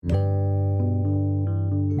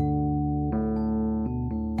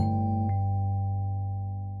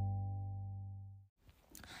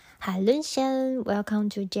Hallöchen, welcome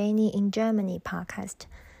to Janie in Germany podcast.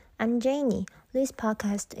 I'm Janie. This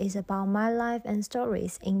podcast is about my life and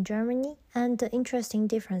stories in Germany and the interesting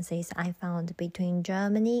differences I found between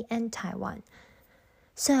Germany and Taiwan.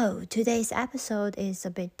 So, today's episode is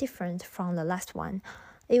a bit different from the last one.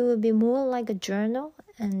 It will be more like a journal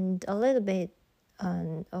and a little bit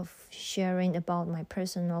of sharing about my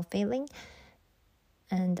personal feeling.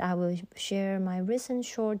 And I will share my recent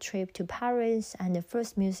short trip to Paris and the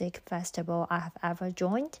first music festival I have ever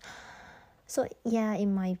joined. So yeah, it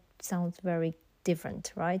might sound very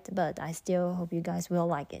different, right? But I still hope you guys will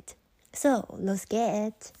like it. So let's get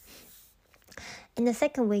it. In the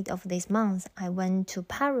second week of this month, I went to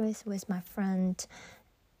Paris with my friend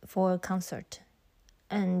for a concert.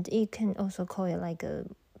 And you can also call it like a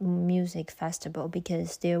music festival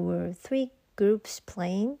because there were 3 groups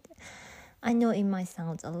playing. I know it might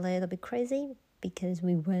sound a little bit crazy because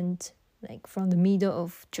we went like from the middle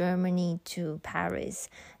of Germany to Paris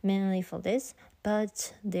mainly for this,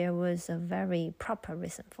 but there was a very proper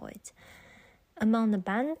reason for it. Among the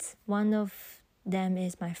bands, one of them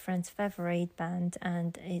is my friend's favorite band,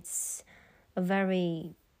 and it's a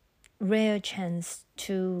very rare chance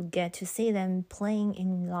to get to see them playing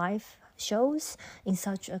in live shows in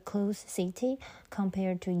such a close city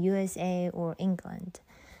compared to USA or England.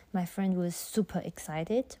 My friend was super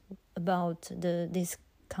excited about this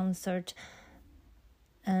concert,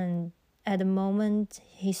 and at the moment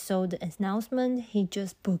he saw the announcement, he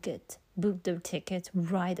just booked the ticket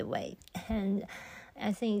right away. And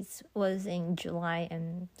I think it was in July,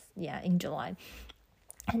 in July.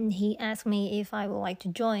 And he asked me if I would like to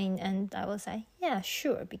join, and I was like, yeah,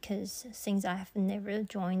 sure, because since I have never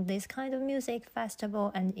joined this kind of music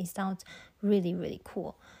festival and it sounds really, really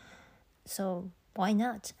cool. So why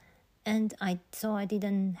not? And I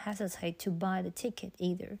didn't hesitate to buy the ticket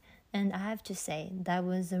either. And I have to say that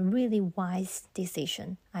was a really wise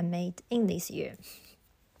decision I made in this year.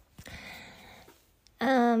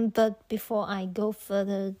 But before I go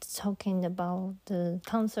further talking about the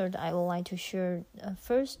concert, I would like to share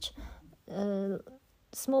first a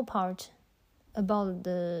small part about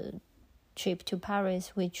the trip to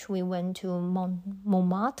Paris, which we went to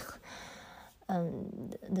Montmartre,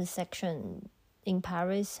 the section in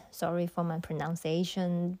Paris. Sorry for my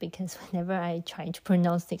pronunciation, because whenever I try to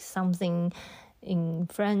pronounce something in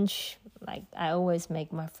French, like I always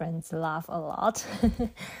make my friends laugh a lot.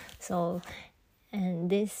 And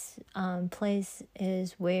this place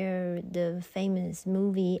is where the famous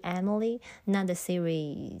movie Emily, not the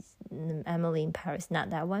series Emily in Paris, not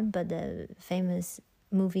that one, but the famous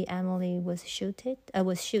movie Emily was shoot.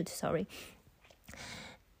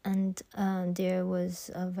 And there was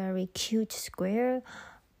a very cute square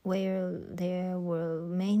where there were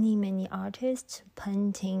many artists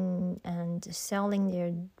painting and selling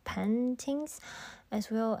their paintings as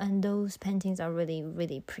well. And those paintings are really,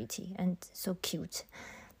 really pretty and so cute.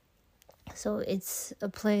 So it's a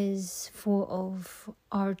place full of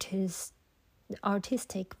artistic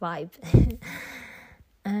vibe.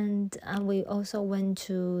 And we also went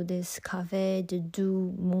to this Café de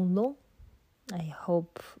Du Moulin. I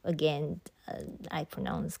hope, again, I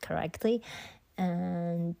pronounce correctly.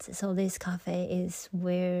 And so this cafe is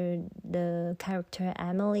where the character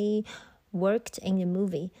Emily worked in the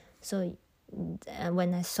movie. So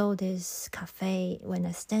when I saw this cafe, when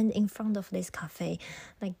I stand in front of this cafe,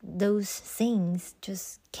 like those things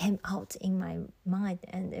just came out in my mind.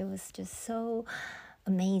 And it was just so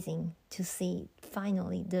amazing to see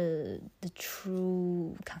finally the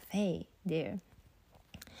true cafe there.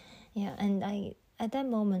 Yeah, and at that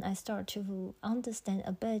moment I start to understand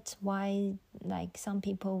a bit why like some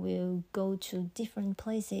people will go to different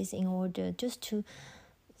places in order just to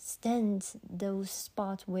stand those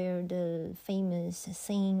spots where the famous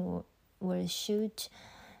scene were shoot.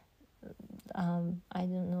 I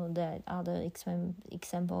don't know that other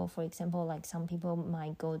example. For example, like some people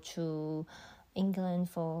might go to England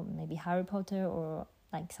for maybe Harry Potter or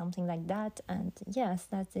like something like that. And yes,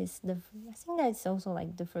 I think that's also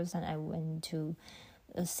like the first time I went to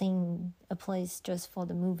a place just for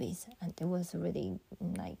the movies, and it was really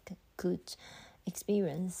like good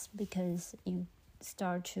experience because you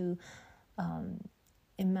start to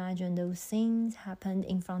imagine those things happened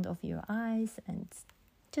in front of your eyes, and it's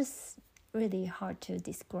just really hard to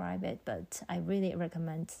describe it. But I really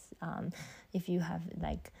recommend if you have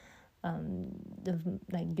like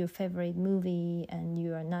your favorite movie and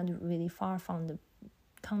you are not really far from the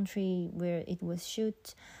country where it was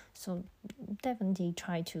shoot, so definitely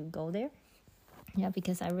try to go there. Yeah,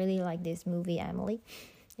 because I really like this movie Emily.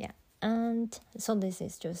 Yeah, And so this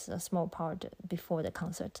is just a small part before the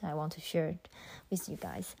concert I want to share it with you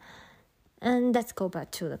guys. And let's go back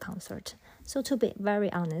to the concert. So to be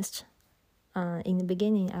very honest, in the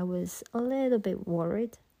beginning I was a little bit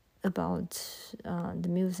worried about the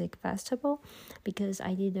music festival, because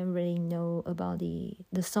I didn't really know about the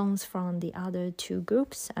songs from the other two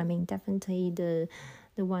groups. I mean, definitely the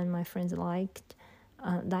one my friends likes.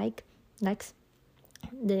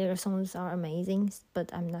 Their songs are amazing,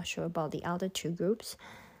 but I'm not sure about the other two groups.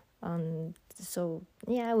 So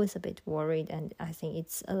yeah, I was a bit worried, and I think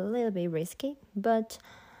it's a little bit risky. But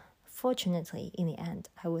fortunately, in the end,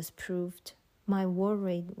 I was proved my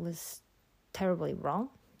worry was terribly wrong,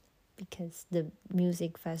 because the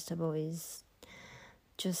music festival is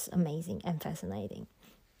just amazing and fascinating.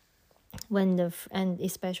 And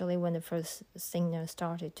especially when the first singer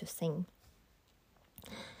started to sing.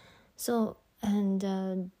 So, and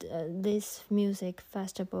this music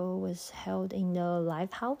festival was held in the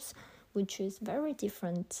live house, which is very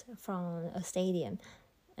different from a stadium.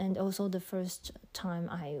 And also the first time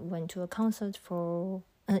I went to a concert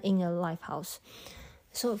in a live house.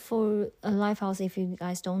 So for a live house, if you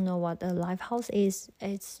guys don't know what a live house is,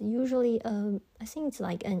 it's usually I think it's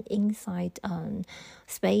like an inside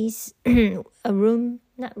space, a room,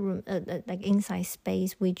 not room, like inside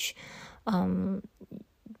space, which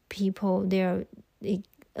people there, they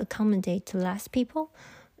accommodate less people.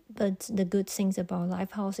 But the good things about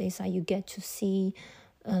live house is that you get to see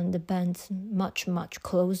the band much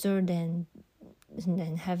closer than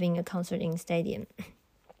having a concert in stadium.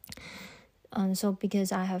 So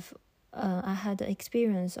because I had the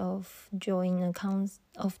experience of joining a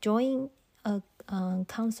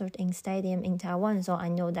concert in stadium in Taiwan, so I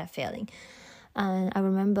know that feeling. And I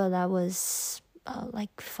remember that was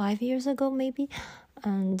like 5 years ago maybe,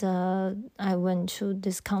 and I went to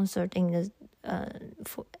this concert in the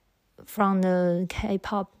from the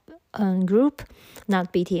K-pop group,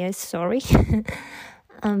 not BTS, sorry.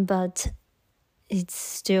 But it's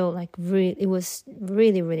still like it was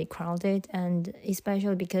really crowded, and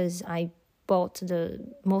especially because I bought the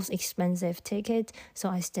most expensive ticket, so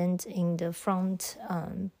I stand in the front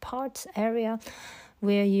part area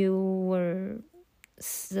where you were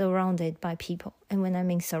surrounded by people. And when I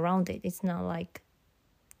mean surrounded, it's not like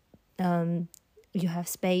you have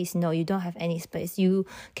space. No, you don't have any space. You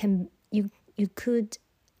could,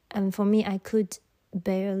 and for me, I could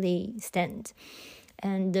barely stand,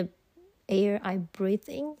 and the air I breathe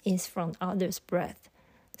in is from others' breath.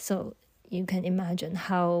 So you can imagine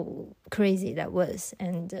how crazy that was.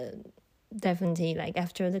 And definitely, like,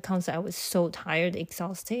 after the concert, I was so tired,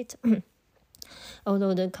 exhausted.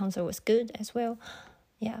 Although the concert was good as well.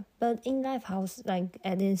 Yeah, but in live house, like,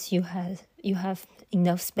 at least you have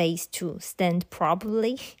enough space to stand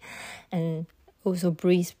properly and also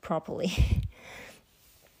breathe properly.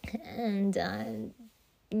 And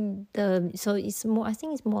so it's more, I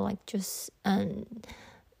think it's more like just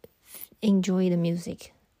enjoy the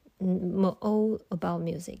music, all about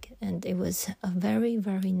music. And it was a very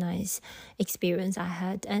nice experience I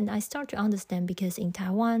had. And I start to understand, because in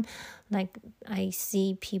Taiwan, like, I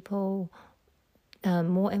see people,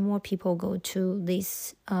 more and more people go to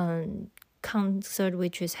this concert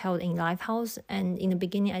which is held in live house. And in the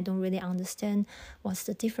beginning, I don't really understand what's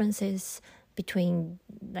the differences between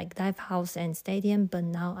like live house and stadium, but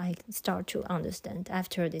now I start to understand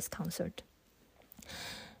after this concert.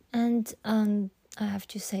 And I have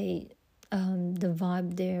to say, the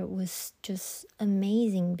vibe there was just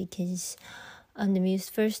amazing, because the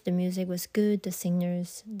music was good. The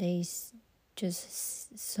singers, they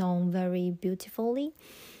just sung very beautifully,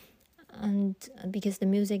 and because the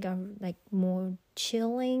music are like more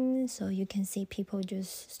chilling, so you can see people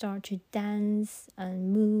just start to dance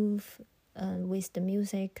and move with the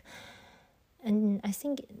music. And I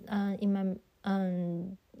think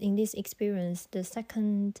in this experience, the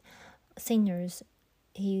second singers,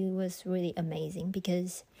 he was really amazing,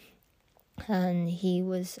 because he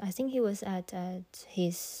was at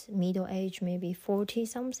his middle age, maybe 40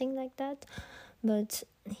 something like that, but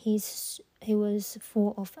he was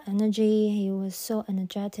full of energy. He was so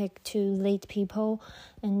energetic to lead people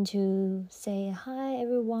and to say hi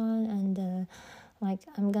everyone, and like,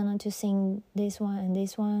 I'm gonna to sing this one and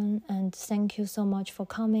this one, and thank you so much for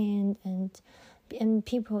coming. And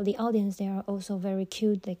people, the audience, they are also very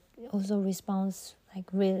cute. They also respond like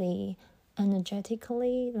really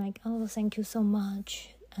energetically, like, oh, thank you so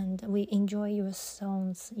much, and we enjoy your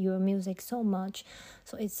songs, your music so much.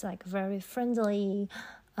 So it's like very friendly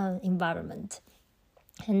environment.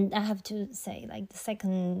 And I have to say, like, the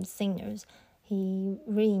second singers, he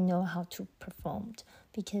really know how to perform,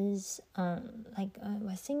 because I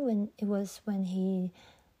think when he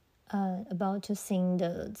about to sing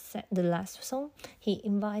the last song, he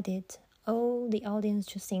invited all the audience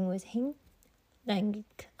to sing with him.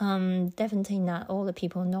 Definitely not all the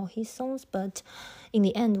people know his songs, but in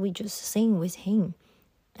the end we just sing with him,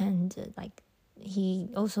 and he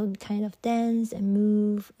also kind of dance and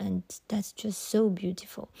move, and that's just so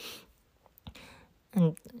beautiful.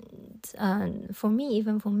 And for me,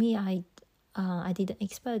 I didn't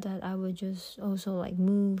expect that I would just also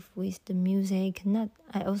move with the music.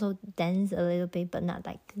 I also dance a little bit, but not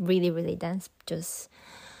really dance, just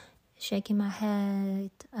shaking my head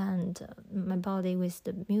and my body with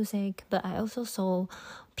the music. But I also saw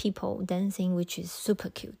people dancing, which is super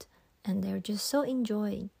cute, and they're just so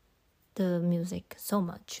enjoying the music so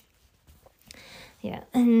much. Yeah,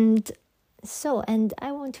 and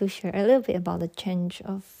I want to share a little bit about the change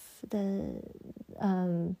of the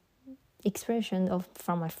expression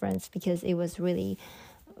from my friends, because it was really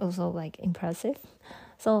also impressive.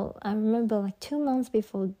 So I remember 2 months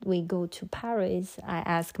before we go to Paris, I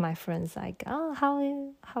asked my friends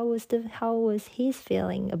how was his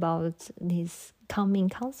feeling about this coming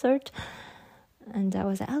concert. And I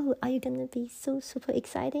was like, oh, are you gonna be so super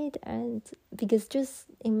excited? And because just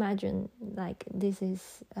imagine this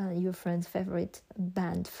is your friend's favorite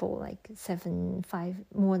band for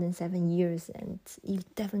more than 7 years, and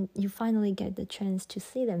you finally get the chance to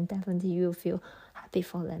see them. Definitely you will feel happy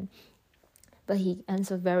for them. But he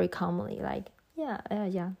answered very calmly yeah,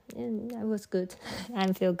 and that was good.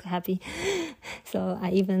 I feel happy. So I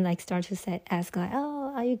even start to ask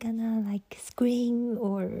oh, are you gonna scream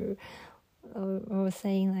or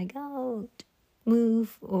saying oh,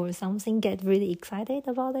 move or something, get really excited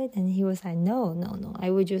about it? And he was like, no, I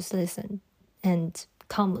will just listen and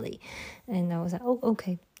calmly. And I was like, oh,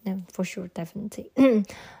 okay, yeah, for sure, definitely.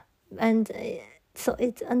 And so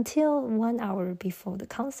it's until 1 hour before the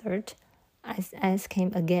concert, I asked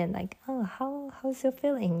him again oh, how's your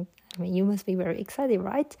feeling? I mean, you must be very excited,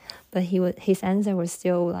 right? But his answer was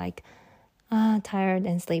still tired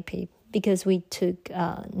and sleepy, because we took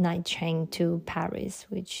a night train to Paris,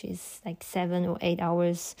 which is 7 or 8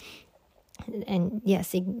 hours. And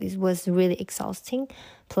yes, it was really exhausting.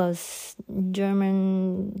 Plus,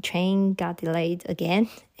 German train got delayed again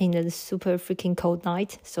in the super freaking cold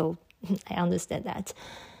night. So I understand that.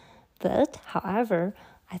 But however,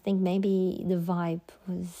 I think maybe the vibe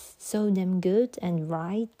was so damn good and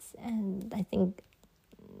right. And I think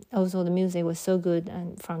also the music was so good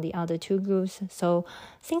and from the other two groups, so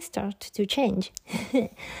things start to change.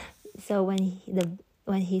 So when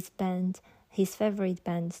his favorite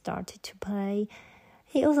band started to play,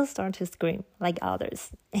 he also started to scream like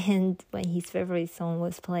others. And when his favorite song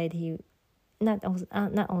was played, he not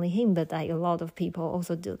only him, but a lot of people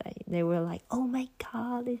also do that. They were like, oh my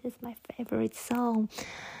god, this is my favorite song.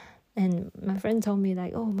 And my friend told me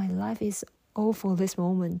oh, my life is all for this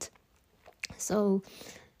moment. So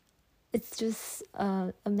it's just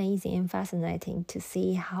amazing and fascinating to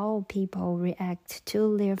see how people react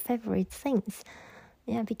to their favorite things.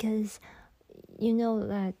 Yeah, because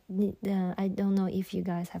that I don't know if you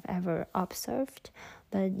guys have ever observed,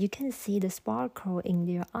 but you can see the sparkle in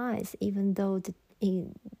their eyes, even though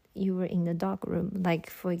you were in the dark room.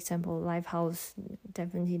 For example, live house,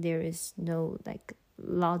 definitely there is no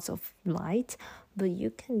lots of light, but you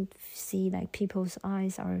can see people's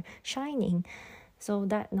eyes are shining. So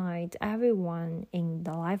that night, everyone in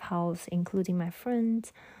the live house, including my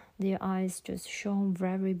friends, their eyes just shone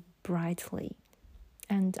very brightly.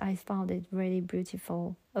 And I found it really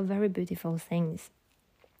beautiful, a very beautiful thing.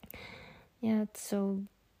 Yeah, so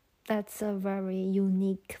that's a very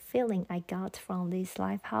unique feeling I got from this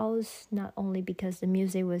live house, not only because the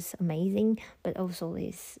music was amazing, but also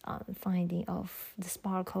this finding of the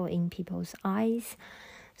sparkle in people's eyes.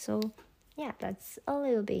 So yeah, that's a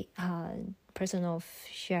little bit personal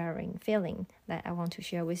sharing feeling that I want to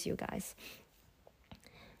share with you guys.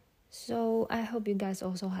 So I hope you guys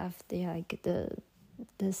also have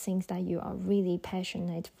the things that you are really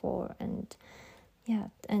passionate for, and yeah,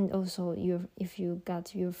 and also if you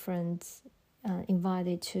got your friends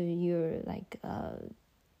invited to your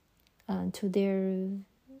to their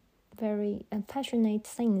very passionate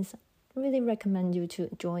things, really recommend you to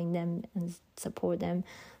join them and support them,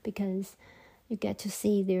 because you get to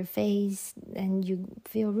see their face and you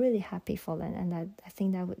feel really happy for them. And I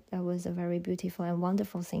think that was a very beautiful and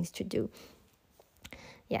wonderful things to do.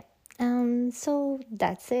 Yeah. So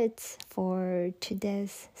that's it for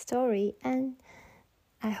today's story, and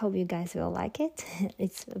I hope you guys will like it.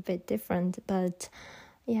 It's a bit different, but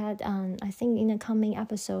I think in the coming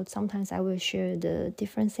episode, sometimes I will share the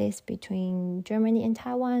differences between Germany and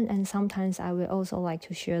Taiwan, and sometimes I will also like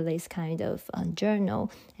to share this kind of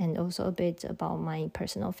journal and also a bit about my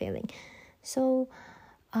personal feeling. So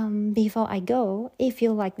before I go, if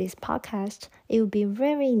you like this podcast, it would be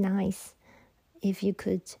very nice if you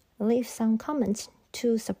could leave some comments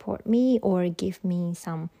to support me or give me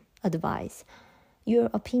some advice.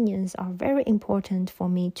 Your opinions are very important for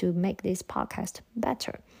me to make this podcast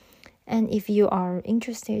better. And if you are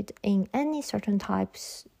interested in any certain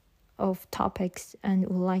types of topics and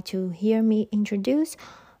would like to hear me introduce,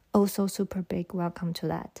 also super big welcome to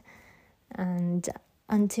that. And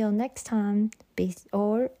until next time, bis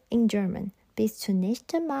or in German, bis zum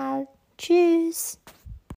nächsten Mal. Tschüss!